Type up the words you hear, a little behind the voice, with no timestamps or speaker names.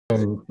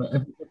So for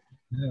everybody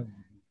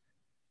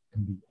in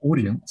the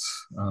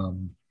audience,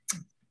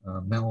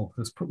 Mel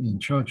has put me in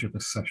charge of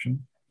this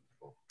session.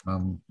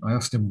 I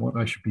asked him what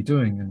I should be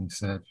doing, and he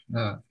said,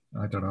 I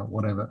don't know,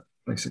 whatever,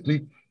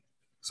 basically.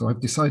 So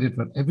I've decided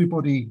that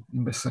everybody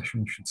in this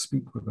session should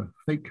speak with a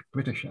fake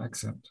British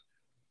accent.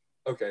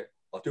 Okay,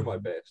 I'll do my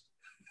best.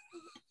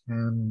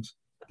 And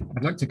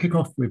I'd like to kick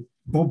off with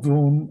Bob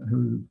Vaughan,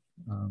 who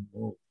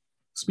will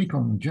speak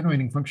on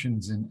generating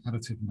functions in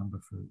additive number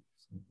 3.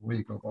 So where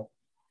you go, Bob.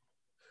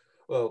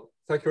 Well,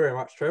 thank you very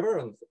much, Trevor,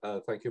 and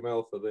thank you,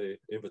 Mel, for the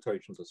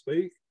invitation to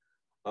speak.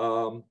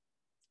 So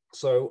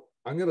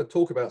I'm going to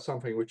talk about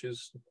something which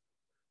is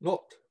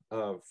not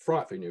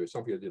frightfully new. It's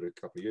something I did a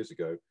couple of years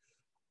ago,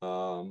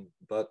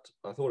 but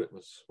I thought it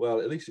was,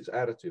 well, at least it's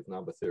additive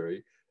number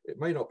theory. It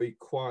may not be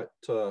quite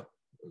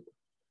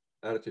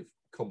additive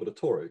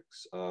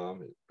combinatorics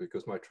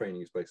because my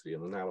training is basically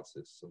an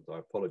analysis, and I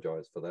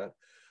apologize for that.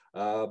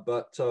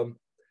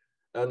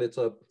 And it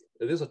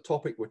is a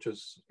topic which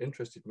has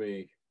interested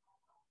me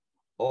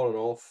on and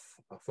off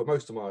for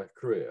most of my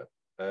career,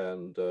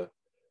 and it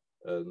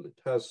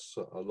has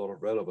a lot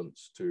of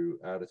relevance to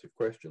additive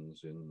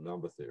questions in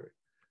number theory.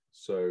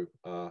 So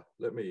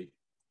let me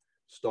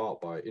start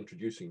by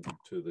introducing you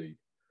to the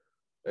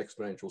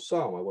exponential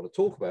sum I want to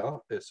talk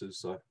about. This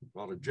is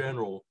not a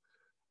general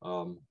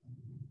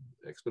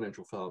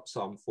exponential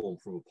sum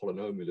formed from a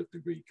polynomial of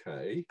degree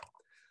k,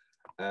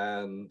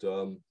 and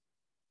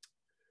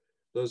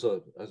there's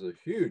a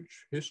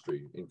huge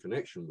history in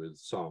connection with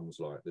sums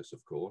like this,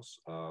 of course,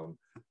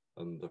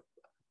 and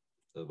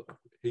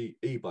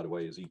E, by the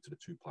way, is e to the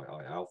 2 pi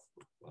I alpha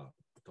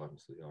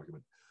times the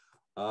argument.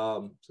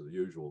 So the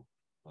usual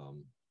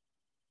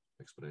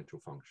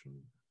exponential function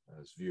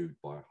as viewed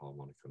by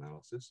harmonic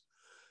analysis.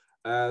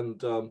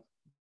 And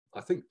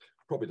I think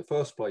probably the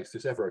first place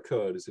this ever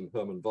occurred is in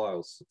Hermann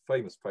Weyl's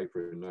famous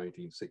paper in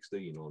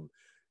 1916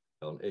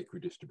 on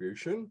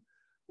equidistribution,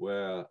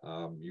 where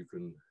you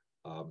can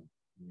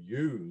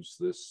use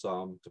this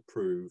sum to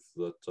prove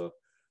that a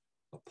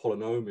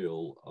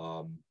polynomial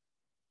of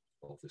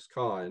this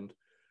kind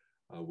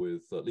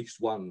with at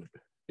least one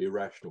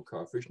irrational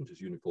coefficient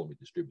is uniformly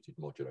distributed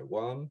modulo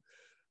 1.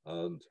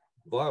 And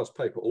Weyl's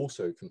paper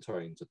also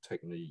contains a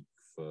technique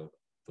for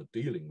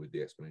dealing with the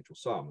exponential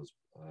sums.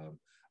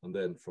 And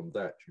then from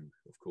that, you,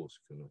 of course,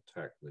 can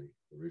attack the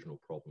original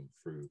problem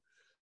through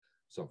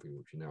something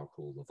which you now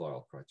call the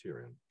Weyl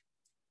criterion.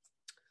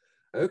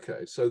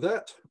 Okay, so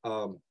that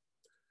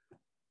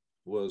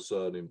was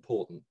an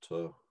important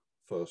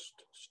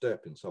first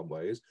step in some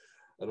ways.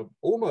 And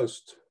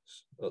almost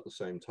at the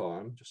same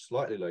time, just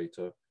slightly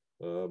later,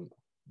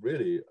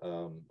 really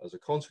as a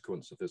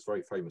consequence of this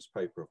very famous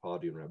paper of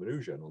Hardy and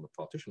Ramanujan on the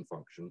partition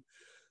function,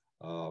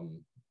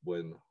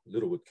 when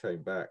Littlewood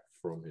came back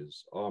from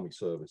his army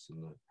service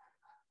in the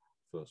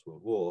First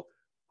World War,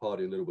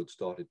 Hardy and Littlewood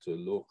started to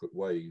look at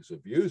ways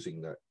of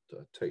using that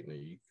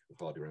technique, the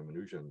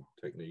Hardy-Ramanujan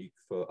technique,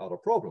 for other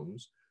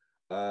problems.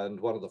 And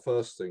one of the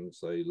first things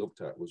they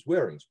looked at was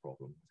Waring's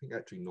problem. I think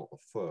actually not the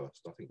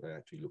first. I think they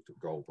actually looked at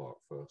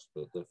Goldbach first,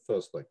 but the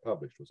first they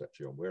published was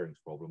actually on Waring's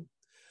problem.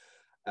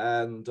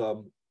 And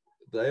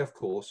they, of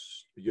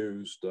course,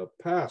 used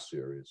power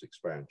series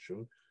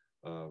expansion,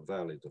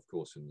 valid, of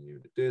course, in the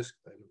unit disk.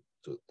 They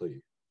looked at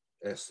the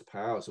S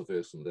powers of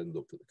this and then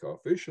looked at the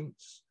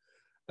coefficients,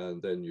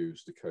 and then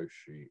used the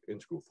Cauchy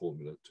integral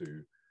formula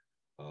to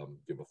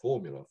give a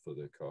formula for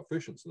the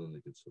coefficients, and then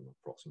they did some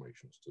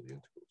approximations to the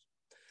integrals.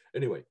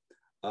 Anyway,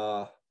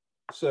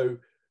 so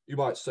you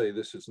might say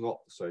this is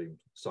not the same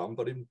sum,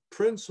 but in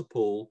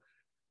principle,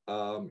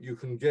 you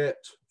can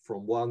get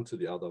from one to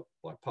the other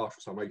by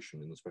partial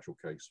summation in the special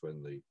case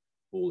when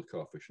all the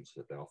coefficients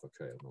at alpha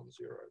k are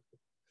non-zero.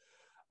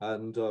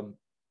 And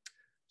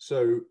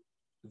so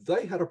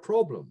they had a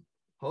problem.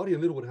 Hardy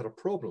and Littlewood had a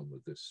problem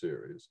with this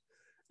series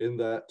in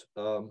that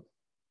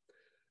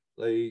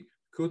they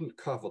couldn't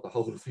cover the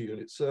whole of the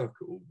unit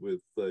circle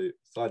with the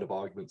side of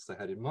arguments they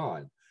had in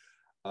mind,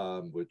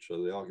 which are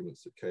the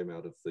arguments that came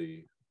out of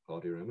the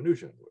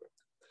Hardy-Ramanujan work.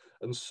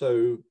 And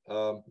so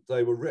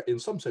they were, in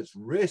some sense,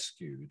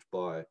 rescued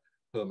by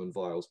Hermann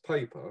Weyl's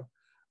paper.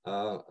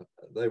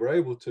 They were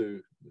able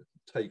to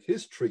take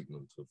his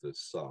treatment of this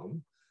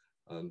sum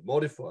and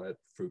modify it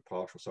through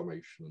partial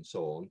summation and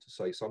so on to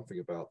say something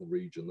about the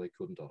region they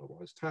couldn't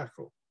otherwise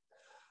tackle.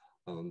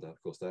 And of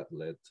course, that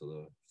led to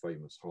the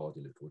famous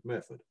Hardy-Littlewood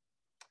method.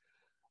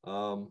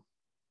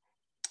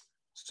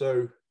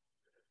 So,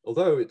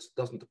 although it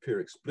doesn't appear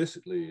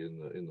explicitly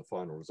in the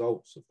final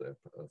results of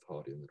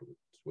Hardy and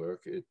Littlewood's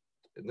work, it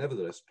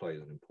nevertheless played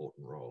an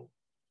important role.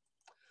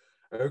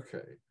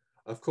 Okay,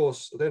 of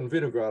course, then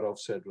Vinogradov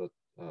said that,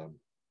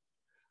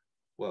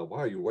 well, why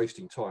are you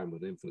wasting time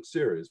with infinite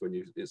series when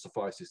it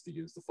suffices to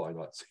use the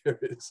finite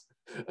series?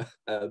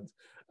 And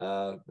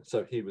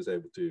so he was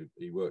able to,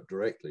 he worked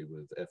directly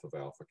with f of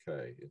alpha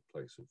k in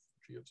place of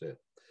g of z.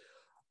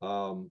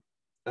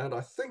 And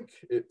I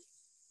think it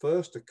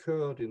first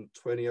occurred in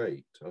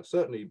 28.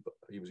 Certainly,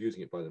 he was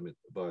using it by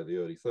the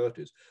early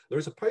 30s. There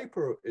is a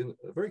paper,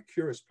 a very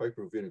curious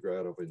paper of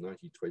Vinogradov in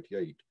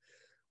 1928,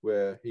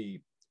 where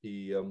he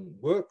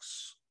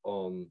works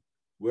on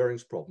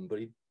Waring's problem, but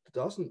he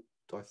doesn't,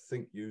 I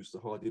think, use the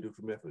hard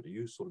additive method. He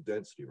used sort of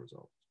density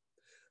results.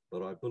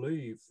 But I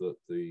believe that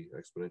the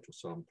exponential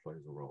sum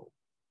plays a role.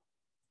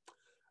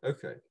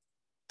 Okay.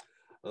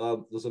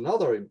 There's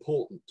another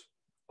important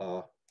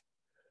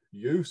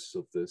use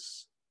of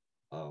this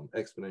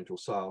exponential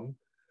sum,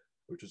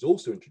 which is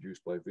also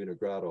introduced by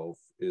Vinogradov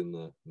in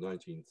the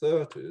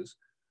 1930s.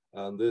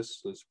 And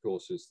this, of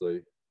course, is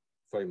the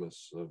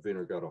famous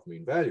Vinogradov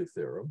mean value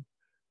theorem,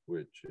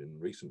 which in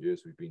recent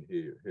years we've been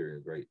hearing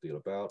a great deal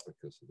about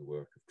because of the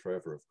work of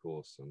Trevor, of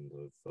course, and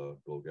of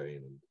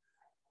Vaughan and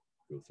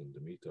Guth and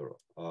Demeter,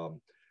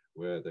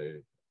 where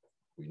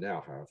we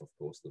now have, of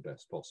course, the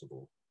best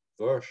possible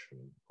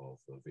version of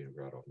the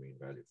Vinogradov mean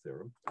value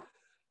theorem.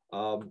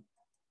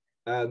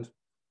 And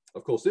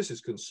of course, this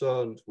is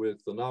concerned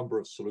with the number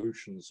of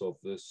solutions of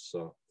this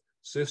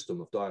system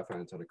of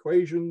Diophantine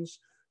equations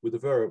with the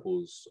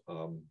variables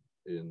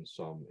in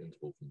some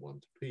interval from 1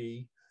 to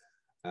p.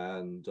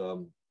 And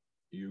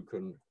you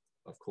can,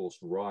 of course,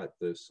 write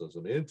this as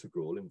an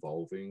integral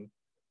involving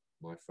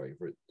my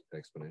favorite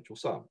exponential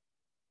sum.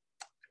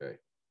 Okay,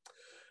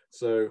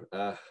 so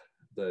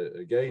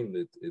again,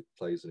 it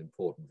plays an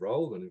important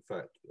role, and in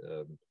fact,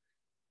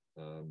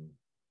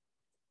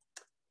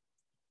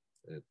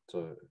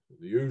 the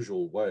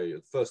usual way,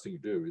 the first thing you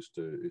do is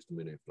to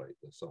manipulate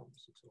the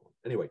sums and so on.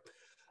 Anyway,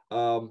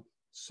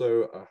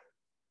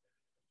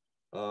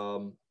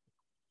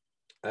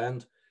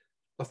 and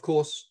of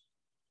course,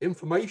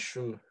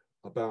 information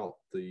about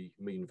the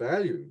mean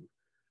value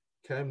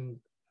can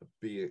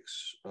be,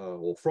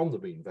 or from the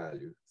mean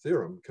value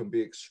theorem, can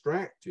be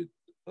extracted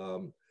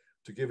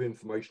to give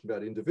information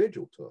about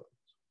individual terms.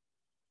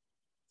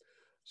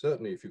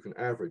 Certainly, if you can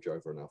average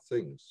over enough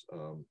things,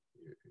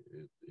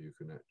 you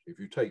can, if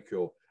you take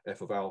your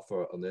f of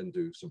alpha and then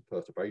do some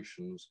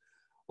perturbations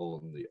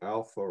on the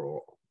alpha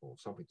or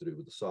something to do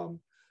with the sum,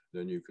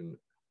 then you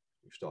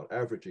start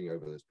averaging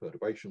over those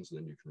perturbations, and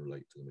then you can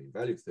relate to the mean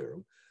value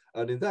theorem.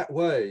 And in that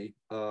way,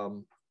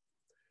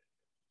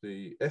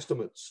 the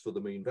estimates for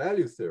the mean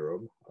value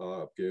theorem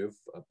give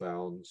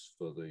bounds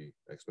for the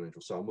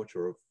exponential sum, which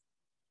are of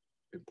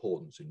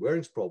importance in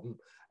Waring's problem.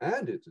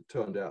 And it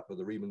turned out for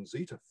the Riemann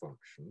zeta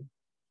function,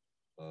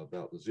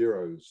 about the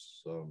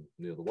zeros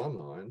near the 1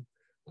 line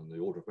and the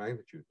order of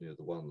magnitude near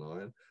the 1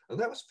 line. And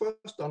that was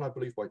first done, I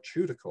believe, by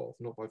Tue13,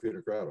 not by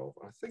Vinogradov.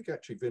 I think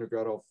actually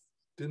Vinogradov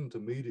didn't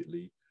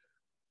immediately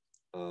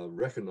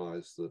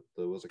recognize that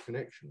there was a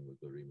connection with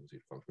the Riemann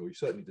zeta function, or he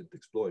certainly didn't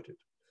exploit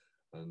it.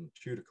 And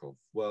Tue13,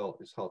 well,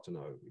 it's hard to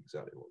know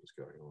exactly what was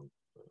going on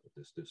at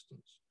this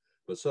distance.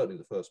 But certainly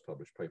the first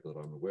published paper that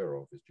I'm aware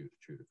of is due to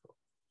Tue13.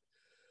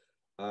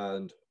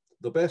 And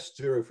the best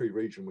zero-free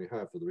region we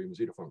have for the Riemann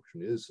zeta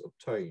function is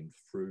obtained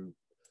through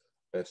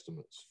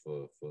estimates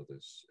for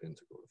this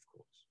integral, of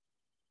course.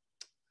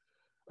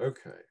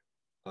 Okay.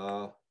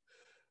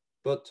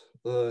 But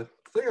the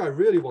thing I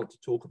really want to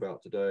talk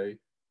about today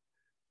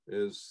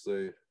is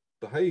the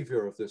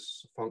behavior of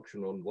this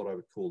function on what I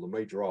would call the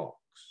major arcs.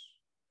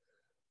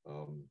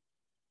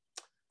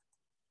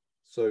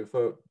 So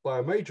by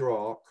a major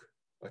arc,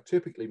 I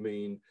typically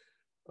mean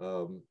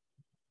the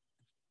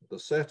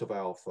set of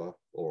alpha,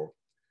 or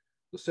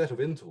the set of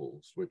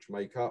intervals which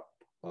make up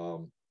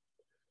the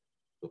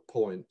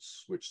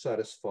points which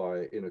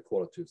satisfy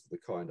inequalities of the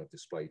kind I've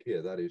displayed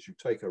here. That is, you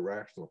take a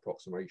rational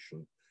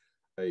approximation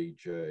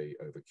aj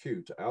over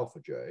q to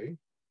alpha j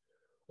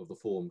of the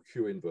form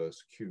q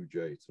inverse qj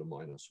to the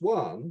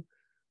 -1,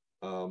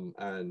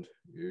 and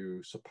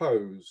you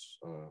suppose,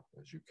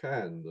 as you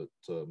can, that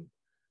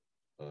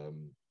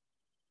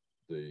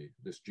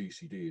this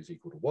GCD is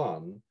equal to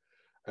 1,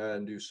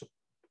 and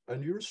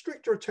you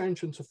restrict your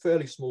attention to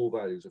fairly small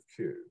values of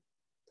q.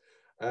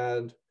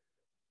 And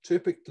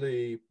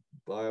typically,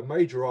 by a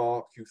major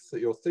arc,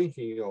 you're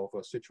thinking of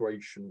a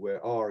situation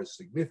where r is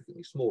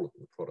significantly smaller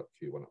than the product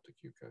q1 up to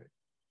qk.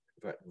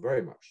 In fact,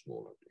 very much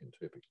smaller in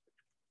typically.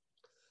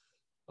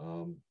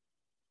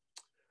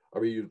 I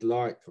mean, you'd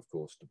like, of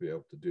course, to be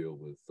able to deal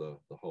with the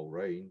whole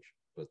range,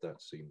 but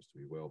that seems to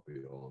be well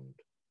beyond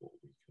what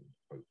we can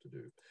hope to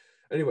do.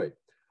 Anyway,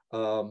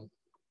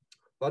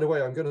 by the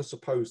way, I'm going to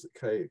suppose that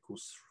k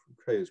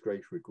is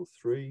greater or equal to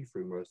 3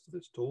 through most of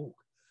this talk.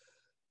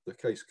 The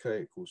case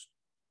k equals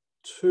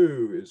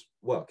 2 is,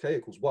 well, k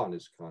equals 1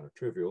 is kind of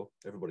trivial.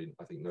 Everybody,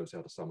 I think, knows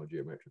how to sum a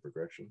geometric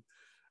regression.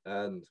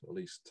 And at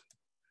least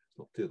it's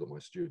not clear that my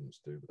students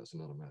do, but that's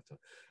another matter.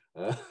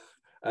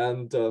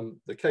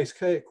 The case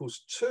k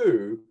equals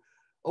 2,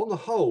 on the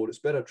whole, it's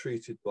better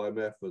treated by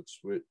methods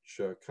which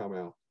come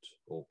out,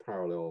 or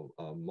parallel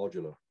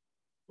modular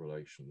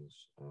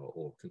relations,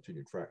 or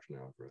continued fraction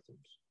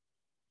algorithms.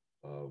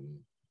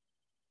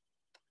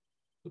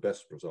 The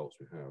best results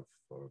we have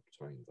are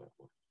obtained that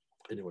way.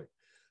 Anyway,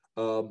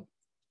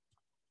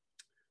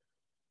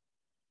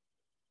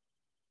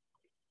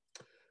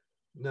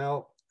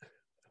 now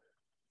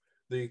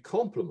the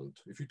complement,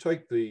 if you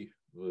take the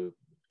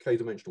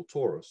k-dimensional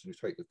torus and you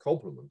take the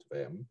complement of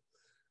M,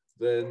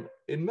 then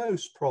in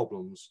most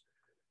problems,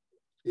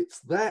 it's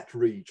that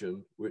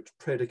region which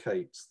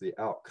predicates the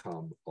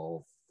outcome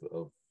of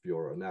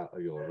your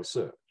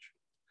research.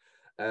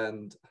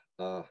 And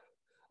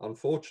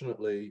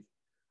unfortunately,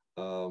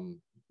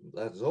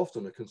 that is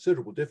often a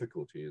considerable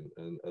difficulty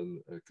and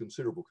a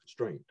considerable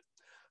constraint.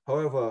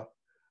 However,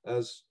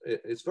 as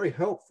it's very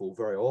helpful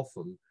very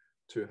often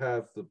to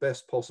have the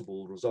best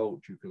possible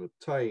result you can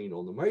obtain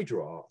on the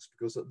major arcs,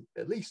 because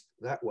at least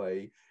that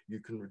way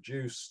you can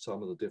reduce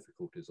some of the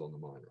difficulties on the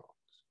minor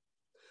arcs.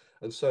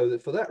 And so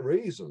for that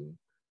reason,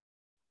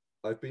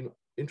 I've been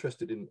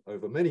interested in,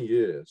 over many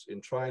years,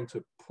 in trying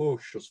to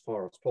push as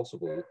far as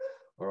possible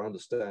our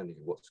understanding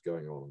of what's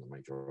going on the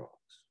major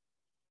arcs.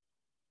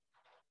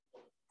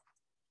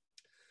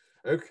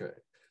 Okay,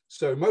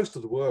 so most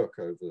of the work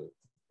over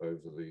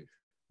the,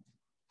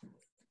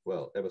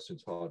 well, ever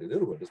since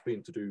Hardy-Littlewood has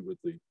been to do with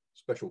the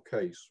special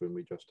case when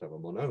we just have a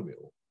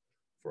monomial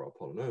for our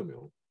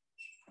polynomial.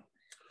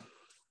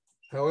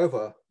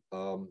 However,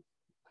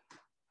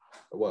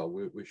 well,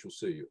 we shall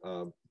see.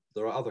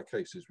 There are other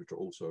cases which are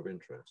also of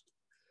interest.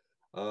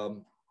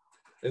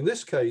 In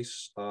this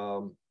case,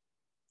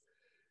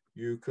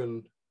 you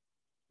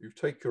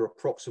take your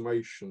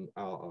approximation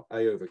A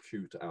over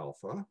Q to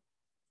alpha,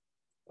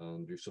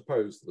 and you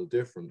suppose that the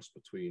difference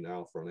between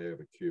alpha and A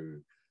over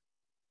Q,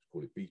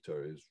 call it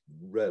beta, is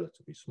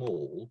relatively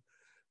small,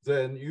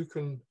 then you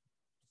can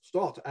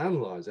start to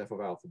analyze f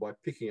of alpha by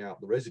picking out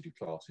the residue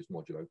classes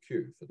modulo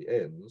Q for the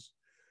n's,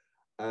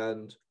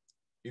 and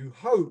you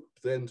hope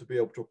then to be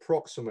able to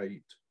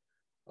approximate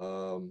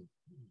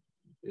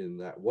in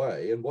that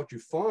way. And what you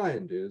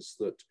find is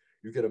that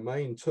you get a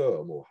main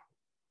term, or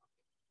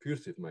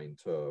putative main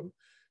term,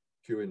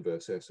 Q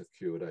inverse S of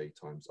Q at A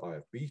times I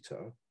of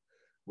beta,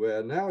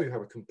 where now you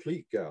have a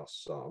complete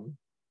Gauss sum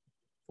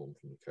formed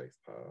from the kth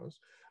powers,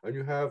 and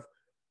you have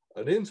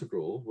an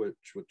integral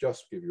which would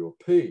just give you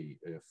a P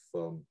if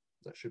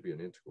that should be an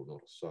integral,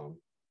 not a sum.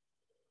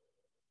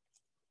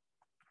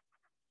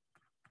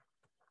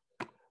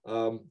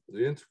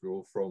 The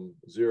integral from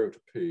 0 to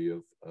P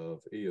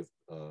of E of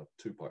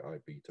 2 pi I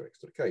beta x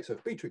to the k. So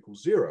if beta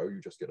equals 0, you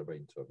just get a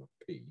main term of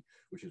P,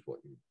 which is what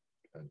you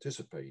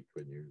anticipate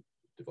when you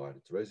divide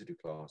it to residue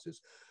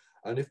classes.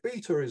 And if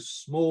beta is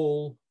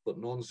small but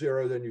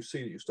non-zero, then you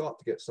see that you start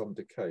to get some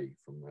decay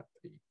from that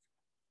peak.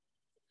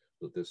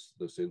 That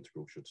this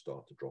integral should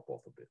start to drop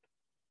off a bit.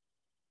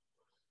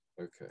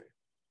 Okay.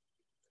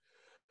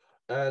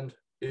 And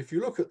if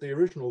you look at the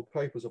original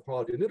papers of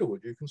Hardy and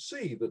Littlewood, you can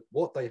see that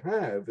what they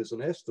have is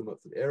an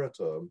estimate for the error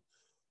term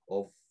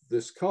of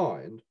this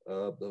kind,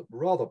 the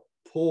rather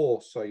poor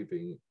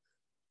saving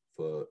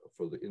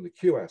in the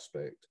Q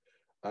aspect,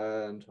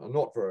 and are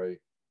not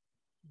very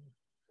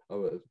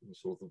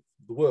sort of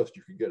the worst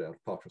you can get out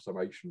of partial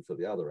summation for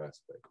the other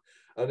aspect.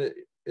 And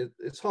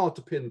it's hard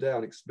to pin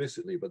down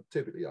explicitly, but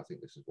typically I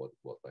think this is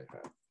what they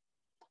have.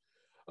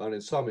 And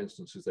in some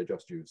instances, they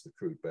just use the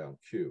crude bound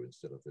Q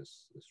instead of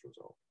this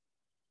result.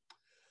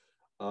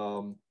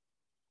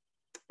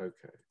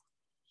 Okay,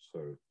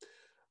 so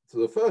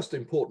the first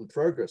important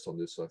progress on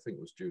this, I think,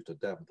 was due to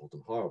Davenport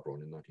and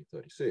Heilbronn in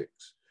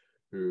 1936,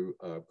 who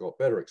got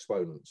better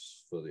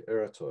exponents for the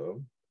error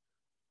term.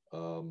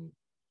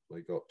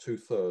 They got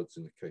 2/3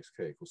 in the case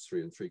k equals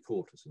 3 and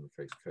 3/4 in the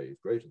case k is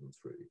greater than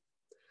 3.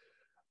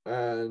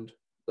 And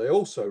they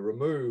also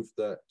removed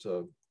that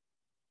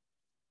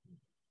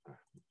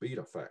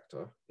beta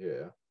factor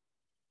here,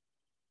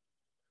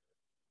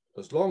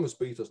 as long as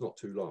beta is not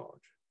too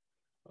large.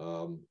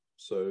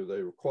 So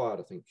they required,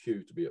 I think,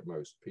 Q to be at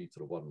most P to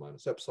the 1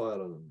 minus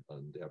epsilon,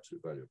 and the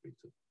absolute value of beta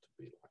to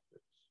be like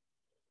this.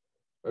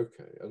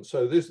 Okay, and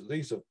so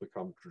these have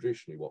become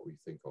traditionally what we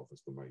think of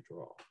as the major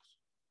arcs.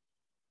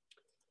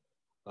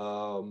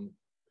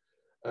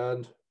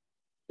 And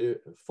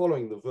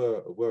following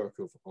the work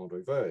of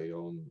André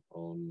Weil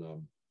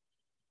on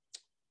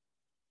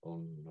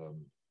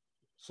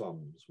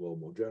sums, well,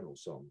 more general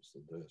sums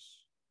than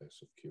this,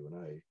 S of Q and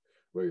A,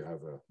 where you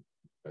have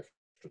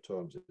extra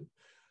terms in,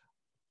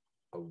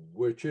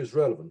 which is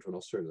relevant, and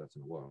I'll show you that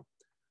in a while,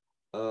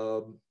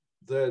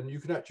 then you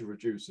can actually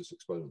reduce this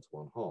exponent to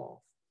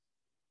 1/2.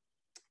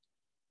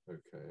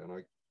 Okay,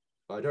 and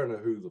I don't know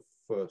who the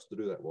first to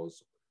do that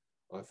was.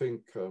 I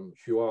think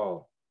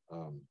Huard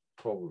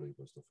probably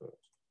was the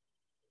first.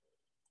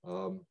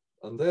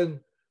 And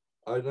then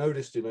I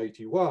noticed in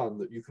 81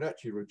 that you can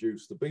actually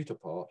reduce the beta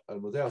part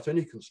and without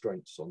any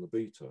constraints on the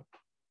beta.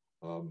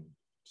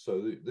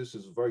 So this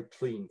is a very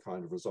clean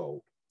kind of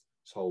result.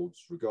 This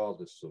holds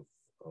regardless of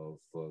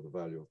the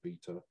value of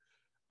beta,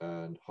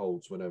 and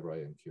holds whenever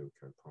A and Q are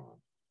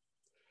co-prime.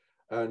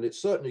 And it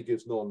certainly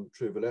gives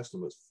non-trivial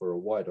estimates for a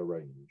wider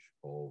range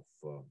of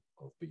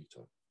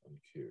beta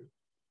and Q.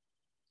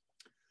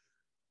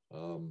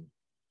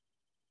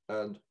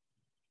 And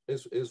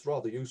is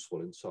rather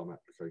useful in some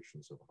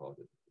applications of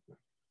Hardy.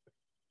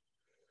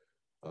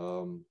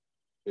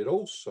 It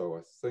also,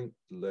 I think,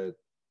 led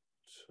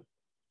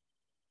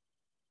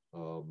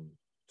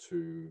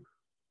to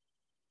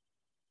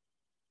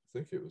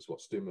think it was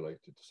what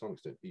stimulated to some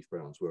extent Heath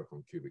Brown's work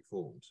on cubic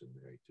forms in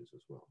the 80s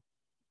as well.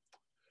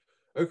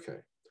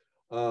 Okay.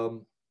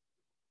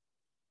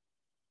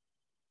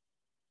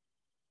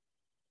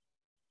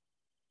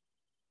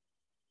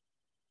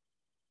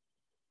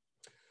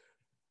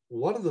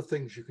 One of the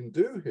things you can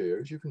do here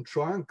is you can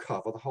try and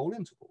cover the whole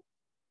interval.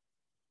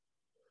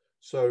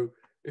 So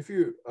if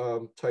you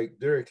take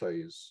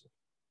Dirichlet's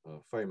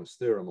famous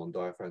theorem on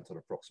Diophantine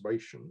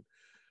approximation,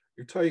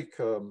 you take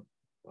a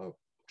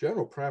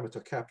general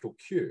parameter capital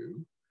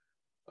Q,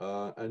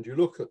 and you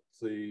look at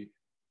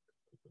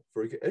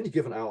for any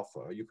given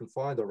alpha, you can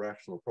find a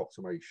rational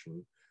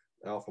approximation,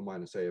 alpha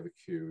minus A over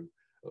Q,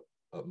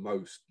 at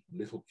most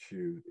little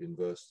q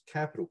inverse,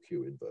 capital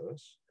Q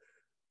inverse,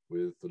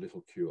 with the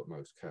little q at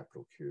most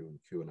capital Q and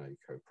Q and A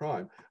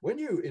co-prime. When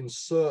you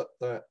insert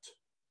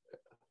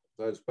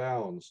those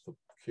bounds for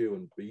Q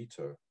and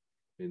beta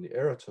in the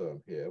error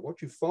term here,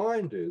 what you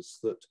find is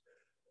that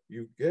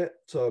you get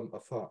a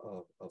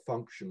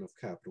function of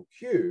capital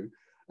Q,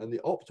 and the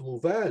optimal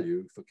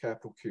value for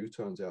capital Q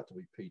turns out to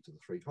be p to the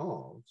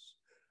 3/2,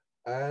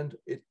 and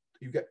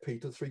you get p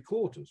to the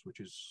 3/4,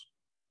 which is,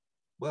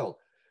 well,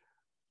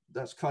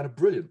 that's kind of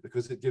brilliant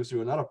because it gives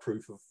you another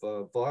proof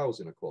of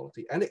Weil's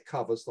inequality, and it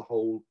covers the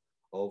whole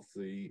of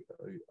the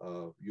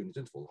unit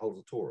interval, the whole of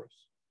the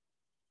torus.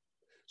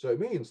 So it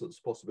means that there's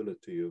a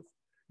possibility of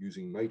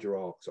using major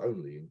arcs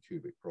only in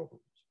cubic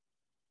problems.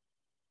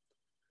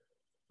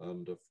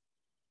 And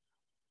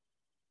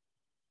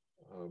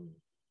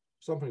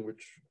something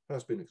which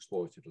has been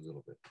exploited a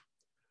little bit.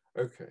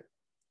 Okay.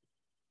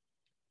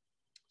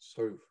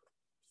 So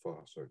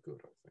far, so good,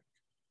 I think.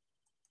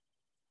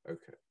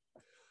 Okay.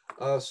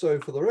 So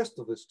for the rest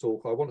of this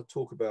talk, I want to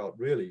talk about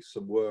really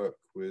some work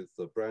with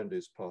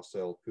Brandis,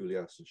 Parcel,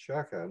 Poulias, and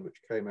Chacun,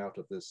 which came out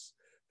of this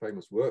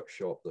famous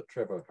workshop that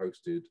Trevor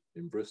hosted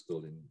in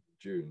Bristol in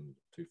June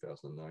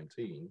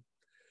 2019.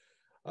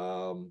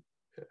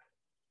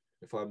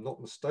 If I'm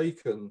not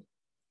mistaken,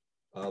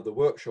 the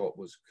workshop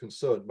was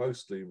concerned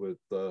mostly with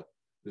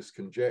this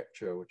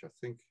conjecture, which I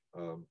think,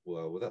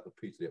 well, without the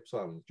p to the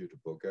epsilon is due to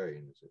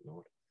Vaughan, is it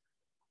not?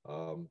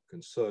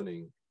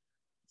 Concerning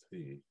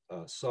the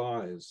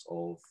size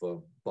of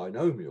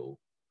binomial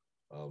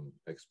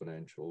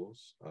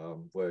exponentials,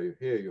 where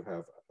here you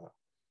have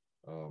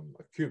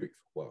a cubic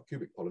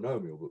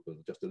polynomial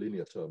with just a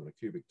linear term and a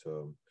cubic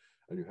term,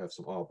 and you have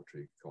some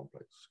arbitrary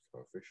complex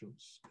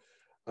coefficients.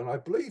 And I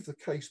believe the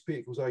case p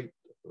equals 8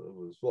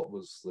 was what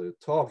was the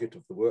target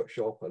of the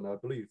workshop, and I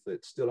believe that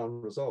it's still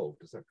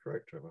unresolved. Is that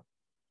correct, Trevor?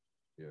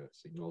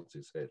 Yes, he nods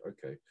his head.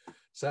 Okay.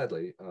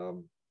 Sadly,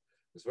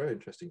 it's a very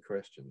interesting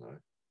question,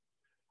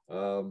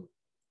 though.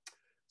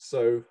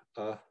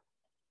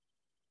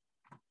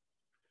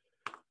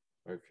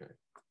 Okay.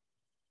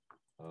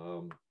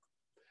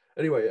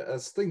 Anyway,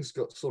 as things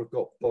got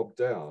bogged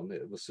down,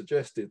 it was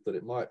suggested that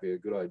it might be a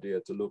good idea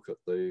to look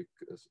at the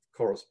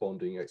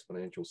corresponding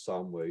exponential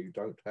sum where you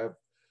don't have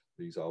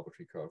these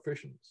arbitrary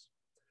coefficients.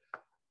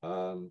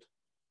 And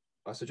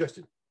I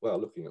suggested, well,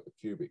 looking at the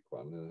cubic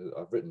one,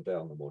 I've written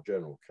down the more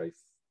general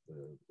case,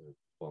 the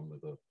one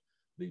with the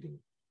leading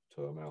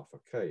term alpha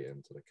k,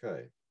 n to the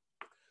k.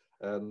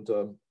 And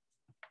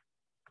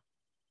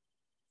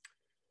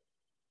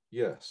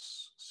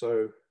yes,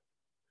 so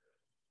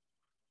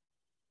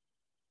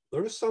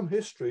there is some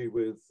history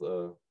with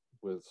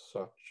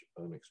such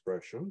an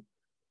expression.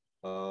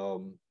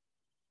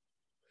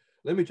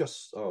 Let me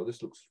just, oh,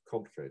 this looks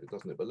complicated,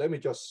 doesn't it? But let me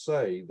just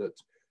say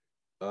that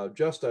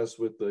just as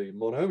with the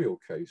monomial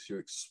case, you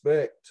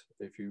expect,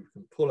 if you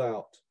can pull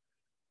out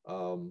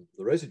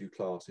the residue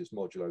classes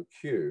modulo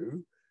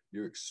q,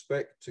 you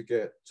expect to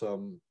get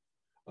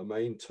a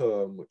main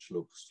term which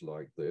looks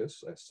like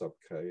this, s sub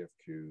k of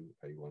q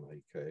a1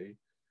 ak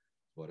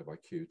divided by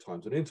q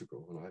times an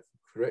integral. And I've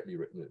correctly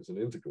written it as an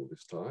integral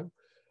this time.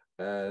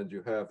 And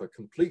you have a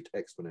complete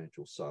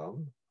exponential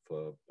sum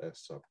for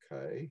s sub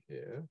k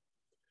here.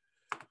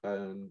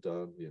 And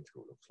the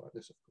integral looks like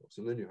this, of course.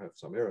 And then you have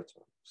some error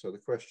term. So the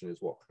question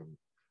is, what can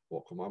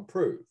one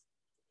prove?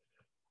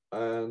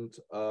 And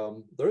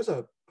there is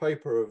a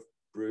paper of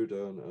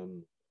Bruden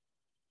and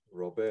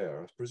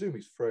Robert. I presume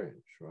he's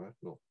French, right?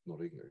 Not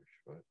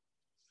English, right?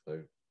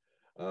 So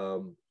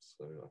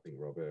I think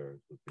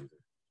Robert would be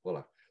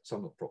well,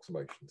 some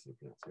approximation to the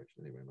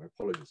pronunciation. Anyway, my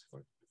apologies if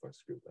I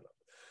screwed that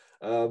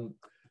up.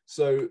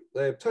 So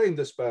they obtained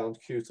this bound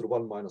q to the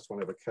 1 minus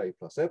 1 over k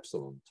plus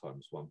epsilon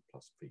times 1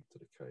 plus p to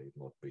the k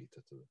mod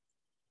beta to the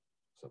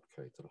sub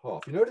k to the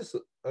half. You notice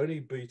that only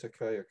beta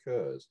k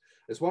occurs.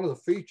 It's one of the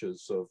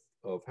features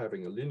of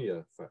having a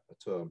linear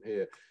term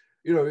here.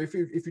 You know, if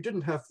you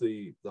didn't have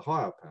the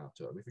higher power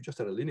term, if you just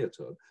had a linear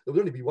term, there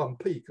would only be one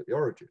peak at the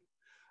origin.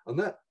 And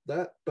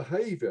that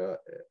behavior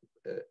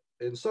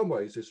in some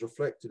ways is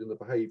reflected in the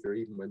behavior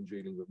even when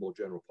dealing with more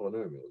general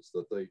polynomials,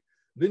 that the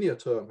linear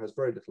term has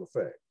very little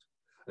effect.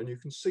 And you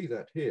can see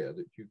that here,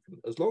 that you can,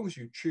 as long as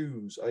you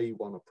choose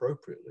A1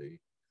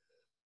 appropriately,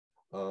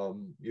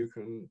 you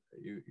can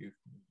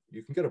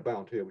get a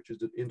bound here which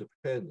is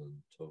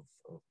independent of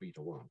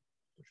beta 1,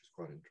 which is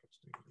quite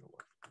interesting in a way.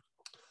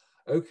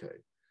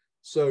 Okay,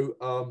 so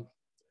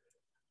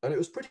and it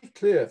was pretty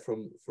clear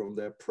from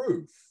their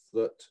proof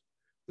that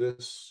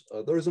this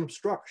there is an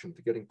obstruction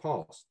to getting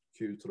past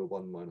q to the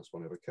 1 minus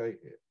 1 over k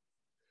here,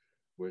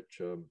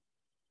 which is a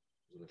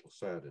little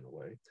sad in a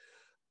way,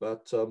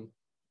 but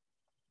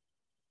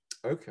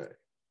okay,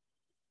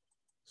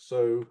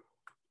 so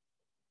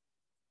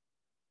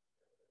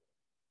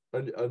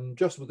and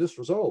just with this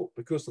result,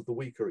 because of the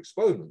weaker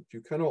exponent,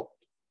 you cannot,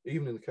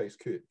 even in the case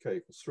k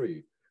equals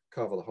 3,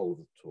 cover the whole of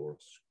the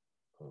torus,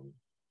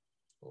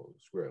 or the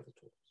square of the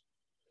torus,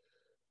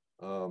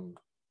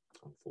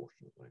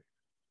 unfortunately.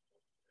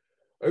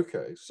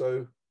 Okay,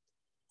 so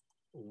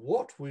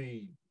what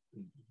we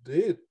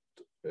did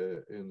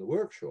in the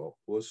workshop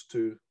was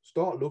to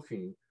start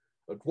looking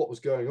at what was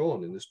going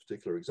on in this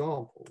particular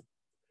example.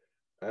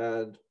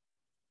 And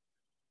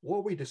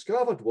what we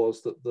discovered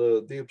was that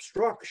the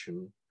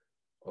obstruction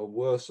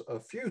was a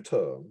few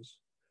terms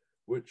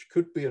which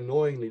could be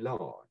annoyingly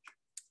large.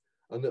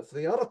 And that for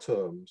the other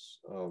terms,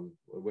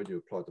 when you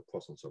applied the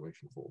Poisson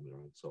summation formula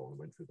and so on,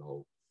 went through the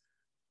whole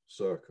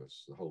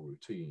circus, the whole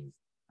routine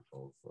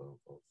of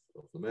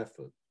the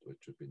method,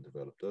 which had been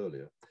developed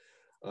earlier,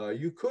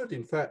 you could,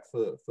 in fact,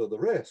 for the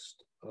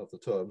rest of the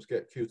terms,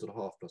 get q to the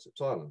half plus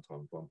epsilon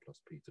times 1 plus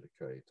p to the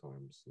k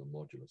times the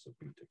modulus of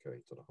beta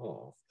k to the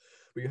half.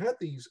 But you had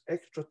these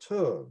extra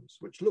terms,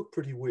 which look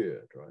pretty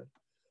weird, right?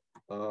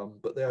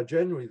 But they are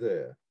generally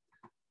there.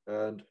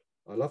 And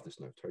I love this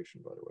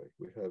notation, by the way.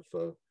 We have,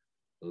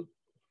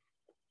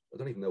 I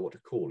don't even know what to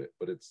call it,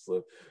 but it's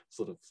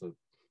sort of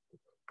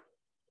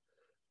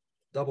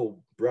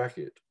double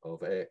bracket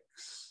of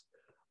x.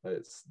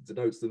 It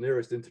denotes the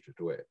nearest integer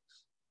to x.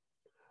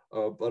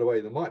 By the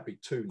way, there might be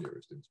 2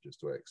 nearest integers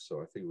to x,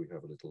 so I think we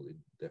have a little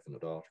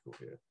indefinite article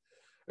here.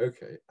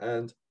 Okay,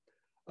 and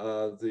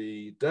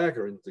the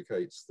dagger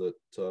indicates that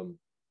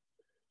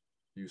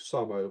you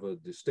sum over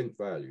distinct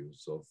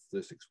values of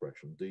this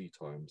expression, d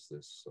times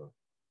this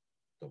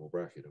double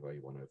bracket of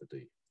a1 over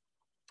d.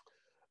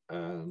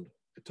 And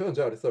it turns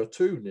out if there are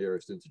 2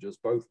 nearest integers,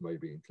 both may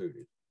be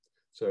included.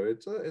 So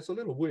it's a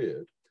little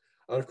weird.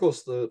 And of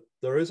course,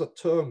 there is a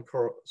term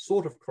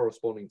sort of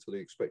corresponding to the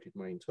expected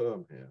main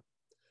term here.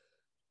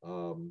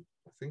 I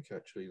think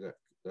actually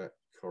that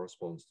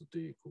corresponds to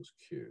d equals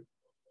q.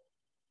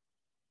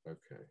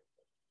 Okay.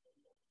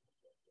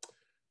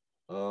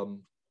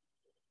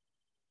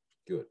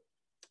 Good.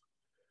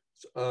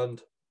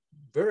 And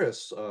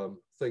various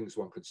things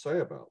one could say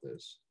about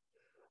this.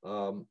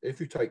 If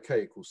you take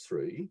k equals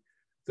 3,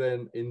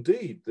 then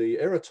indeed the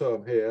error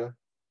term here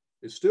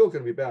is still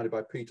going to be bounded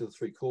by p to the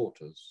 3/4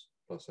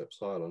 plus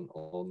epsilon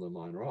on the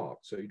minor arc.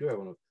 So you do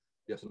have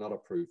yet another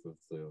proof of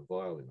the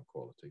Vaughan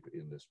inequality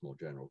in this more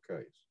general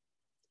case.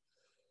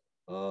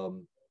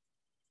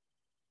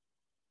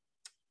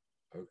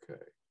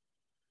 Okay.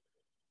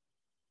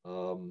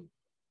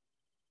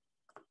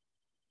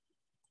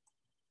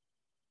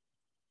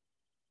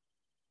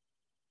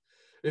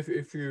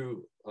 If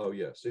you, oh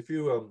yes, if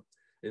you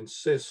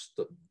insist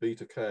that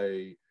beta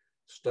k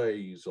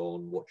stays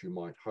on what you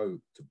might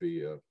hope to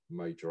be a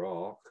major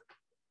arc,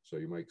 so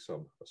you make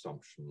some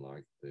assumption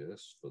like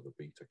this for the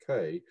beta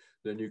k,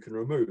 then you can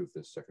remove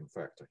this second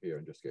factor here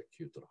and just get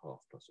q to the half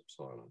plus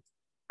epsilon.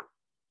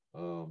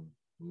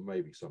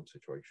 Maybe some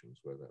situations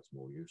where that's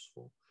more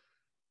useful.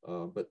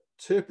 But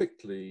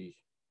typically,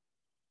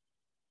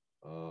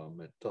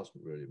 it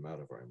doesn't really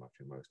matter very much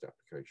in most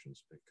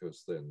applications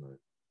because then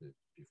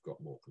you've got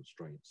more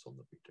constraints on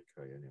the beta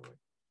k anyway.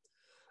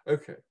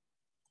 Okay.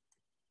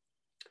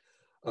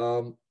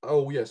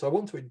 Oh yes, I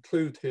want to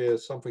include here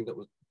something that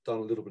was done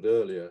a little bit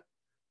earlier.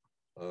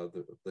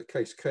 The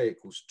case k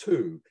equals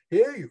 2.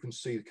 Here you can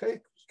see the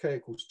k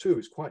equals 2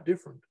 is quite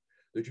different.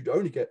 That you'd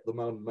only get the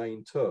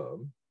main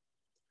term,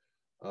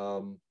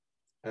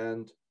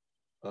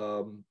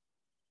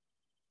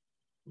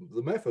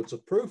 the methods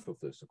of proof of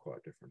this are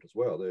quite different as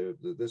well.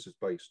 This is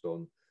based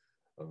on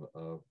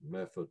a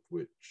method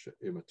which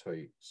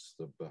imitates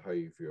the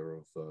behavior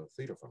of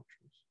theta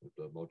functions. It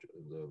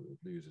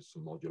uses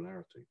some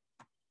modularity.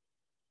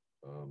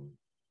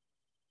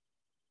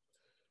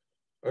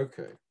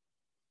 Okay.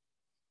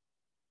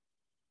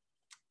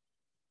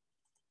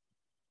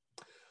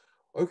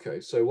 Okay,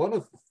 so one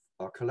of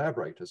our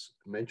collaborators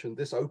mentioned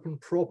this open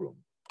problem,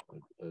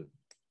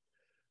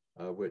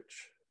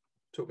 which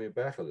took me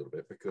back a little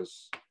bit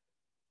because,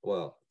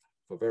 well,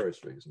 for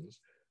various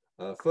reasons.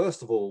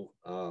 First of all,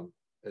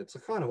 it's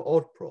a kind of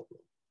odd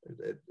problem.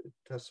 It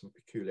has some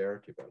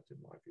peculiarity about it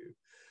in my view.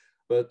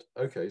 But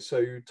okay, so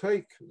you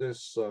take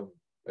this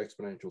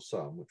exponential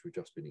sum, which we've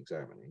just been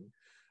examining,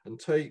 and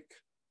take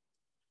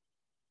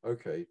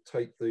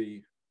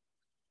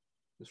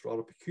this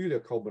rather peculiar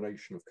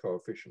combination of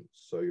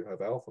coefficients. So you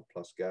have alpha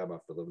plus gamma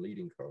for the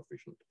leading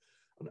coefficient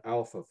and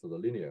alpha for the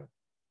linear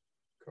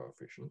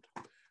coefficient.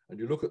 And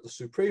you look at the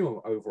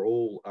supremum over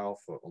all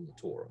alpha on the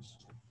torus.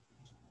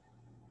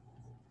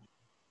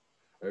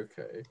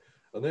 Okay,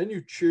 and then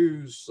you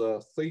choose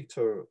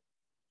theta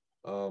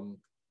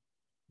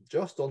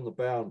just on the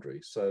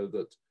boundary so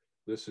that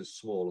this is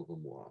smaller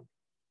than 1.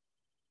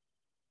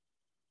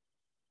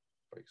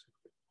 basically.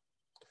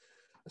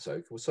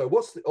 So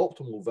what's the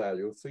optimal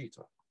value of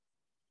theta?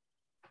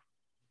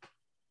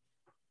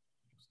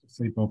 Just to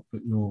say, Bob,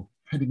 that you're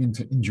heading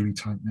into injury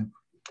time now.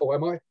 Oh,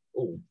 am I?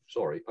 Oh,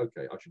 sorry.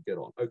 Okay, I should get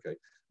on. Okay,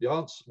 the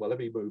answer, well, let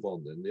me move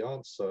on then. The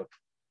answer,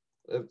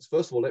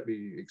 first of all, let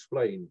me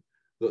explain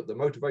that the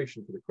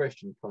motivation for the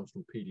question comes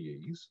from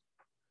PDEs.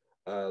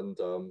 And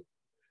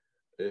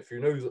if you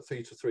know that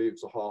θ3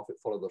 is a half, it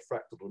followed the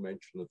fractal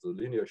dimension of the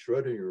linear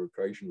Schrodinger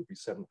equation would be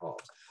 7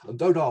 halves. And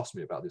don't ask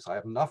me about this. I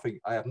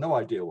have no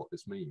idea what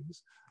this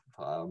means,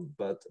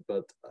 but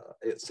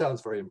it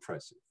sounds very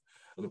impressive.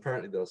 And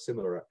apparently there are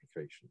similar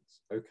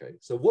applications. Okay,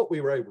 so what we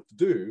were able to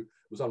do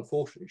was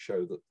unfortunately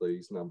show that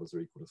these numbers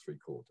are equal to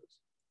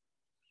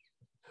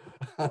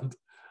 3/4.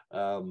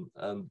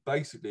 And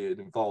basically it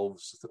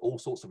involves all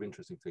sorts of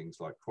interesting things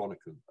like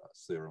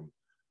Kroneker's theorem,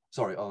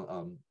 sorry,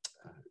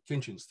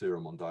 Khinchin's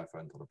theorem on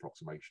diaphantal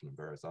approximation and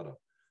various other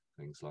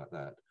things like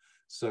that.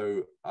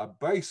 So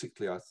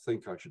basically, I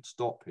think I should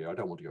stop here. I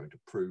don't want to go into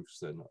proofs,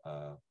 then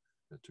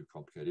they're too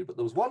complicated. But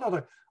there was one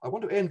other, I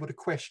want to end with a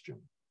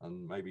question,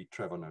 and maybe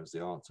Trevor knows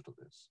the answer to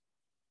this.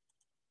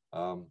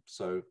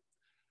 So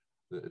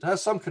it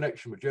has some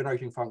connection with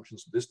generating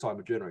functions, this time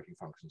with generating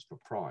functions for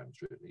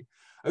primes, really.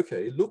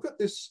 Okay, look at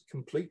this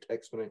complete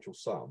exponential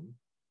sum,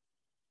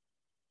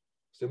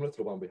 similar to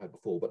the one we had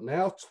before, but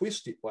now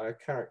twist it by a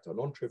character,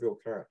 non-trivial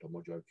character,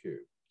 modulo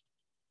q.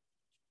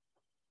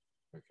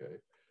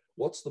 Okay,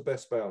 what's the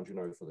best bound you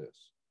know for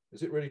this?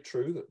 Is it really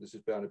true that this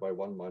is bounded by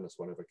 1 minus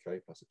 1 over k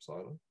plus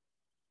epsilon?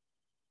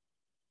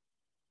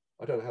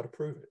 I don't know how to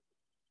prove it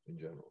in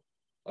general.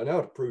 I know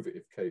how to prove it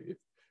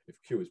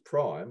if q is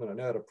prime, and I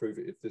know how to prove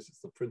it if this is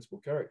the principal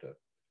character.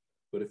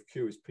 But if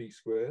q is p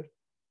squared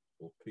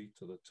or p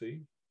to the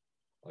t,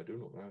 I do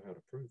not know how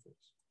to prove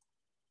this.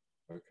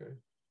 Okay.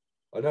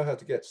 I know how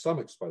to get some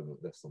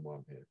exponent less than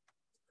 1 here.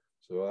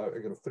 So I'm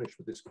going to finish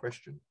with this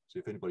question, see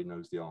if anybody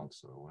knows the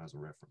answer or has a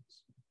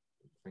reference.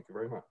 Thank you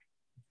very much.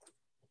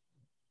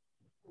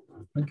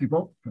 Thank you,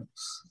 Bob.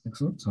 That's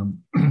excellent.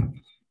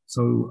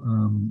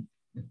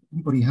 If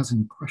anybody has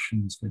any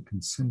questions, they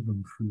can send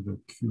them through the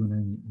Q&A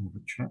or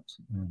the chat.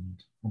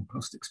 And from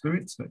past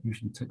experience, that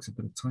usually takes a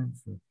bit of time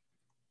for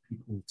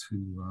people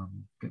to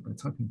get their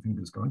typing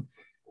fingers going.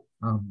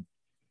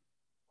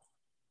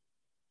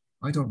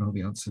 I don't know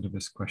the answer to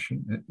this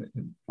question.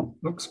 It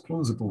looks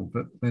plausible,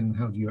 but then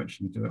how do you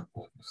actually do it?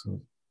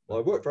 So, well,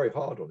 I worked very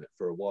hard on it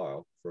for a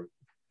while, for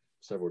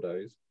several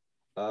days.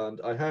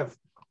 And I have,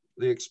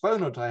 the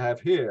exponent I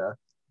have here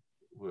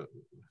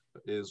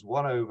is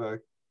 1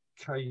 over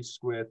k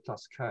squared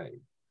plus k,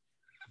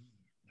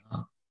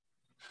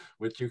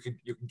 which you can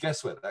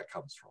guess where that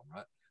comes from,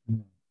 right?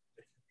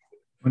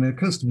 When it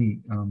occurs to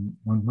me,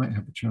 one might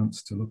have a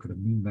chance to look at a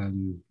mean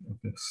value of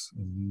this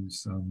and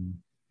use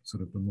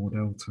sort of the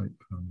Mordell type.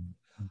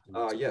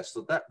 Yes,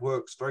 so that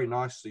works very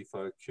nicely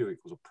for q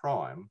equals a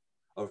prime,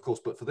 of course,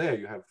 but for there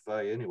you have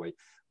a anyway.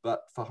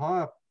 But for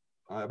higher,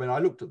 I mean, I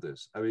looked at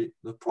this. I mean,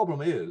 the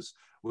problem is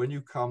when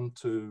you come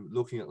to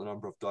looking at the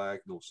number of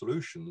diagonal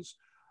solutions,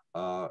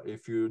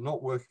 if you're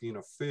not working in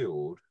a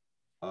field,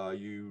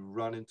 you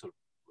run into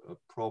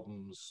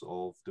problems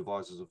of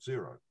divisors of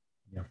 0.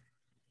 Yeah.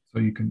 So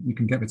you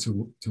can get it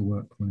to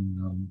work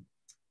when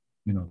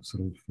you know,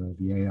 sort of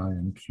the AI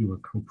and Q are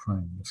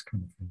co-prime, this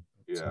kind of thing.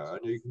 Yeah,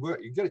 and you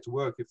can get it to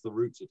work if the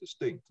roots are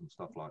distinct and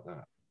stuff like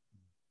that.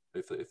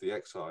 If the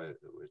xi,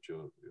 which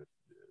are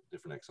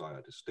different xi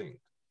are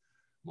distinct,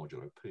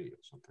 modulo p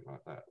or something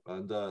like that.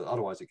 And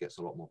otherwise it gets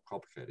a lot more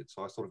complicated.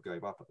 So I sort of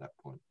gave up at that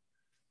point.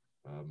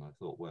 I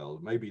thought, well,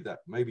 maybe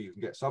you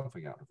can get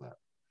something out of that.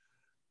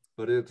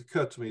 But it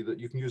occurred to me that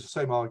you can use the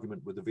same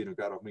argument with the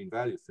Vinogradov mean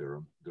value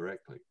theorem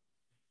directly.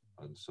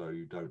 And so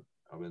you don't,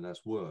 I mean,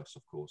 that's worse,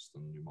 of course,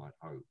 than you might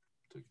hope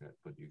to get,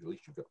 but at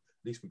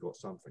least we got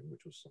something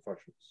which was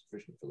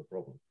sufficient for the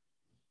problem.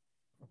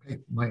 Okay,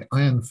 my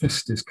iron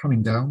fist is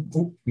coming down.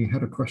 Oh, we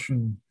had a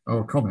question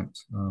or a comment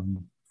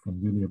from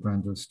Julia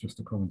Brandes,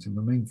 just a comment. In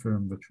the main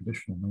theorem, the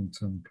traditional main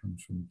term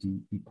comes from D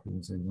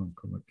equals A1,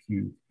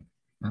 Q,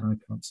 and I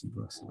can't see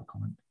the rest of the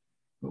comment.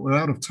 But we're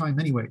out of time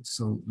anyway,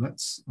 so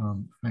let's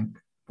thank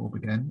Bob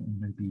again, and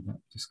maybe that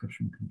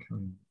discussion can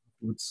carry on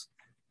afterwards.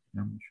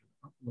 And we should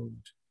upload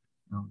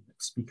our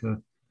next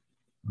speaker.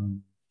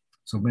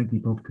 So maybe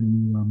Bob, can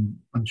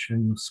you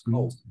unshare your screen?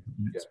 Oh,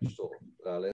 yeah, sure.